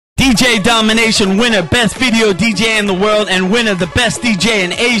DJ Domination, winner, best video DJ in the world, and winner, the best DJ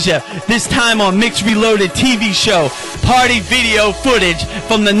in Asia. This time on Mixx Reloaded TV show. Party video footage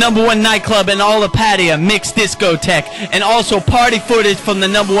from the #1 nightclub in all of Pattaya, Mixx Discotheque. And also party footage from the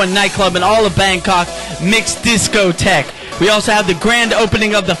 #1 nightclub in all of Bangkok, Mixx Discotheque. We also have the grand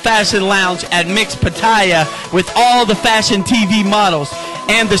opening of the fashion lounge at Mixx Pattaya with all the fashion TV models.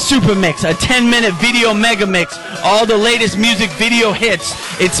 And the Super Mix, a 10-minute video mega mix, all the latest music video hits.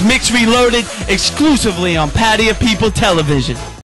 It's Mixx Reloaded exclusively on Pattaya People Television.